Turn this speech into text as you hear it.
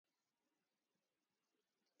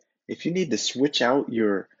If you need to switch out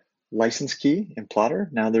your license key in Plotter,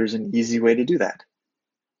 now there's an easy way to do that.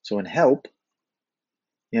 So in Help,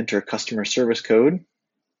 you enter a customer service code,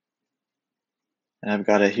 and I've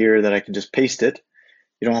got it here that I can just paste it.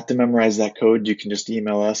 You don't have to memorize that code. You can just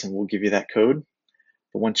email us and we'll give you that code.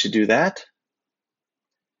 But once you do that,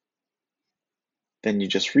 then you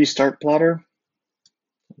just restart Plotter.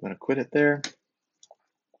 I'm going to quit it there.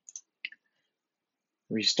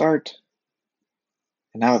 Restart.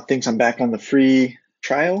 And now it thinks I'm back on the free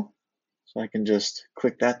trial. So I can just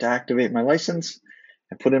click that to activate my license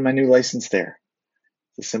and put in my new license there.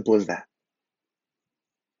 It's as simple as that.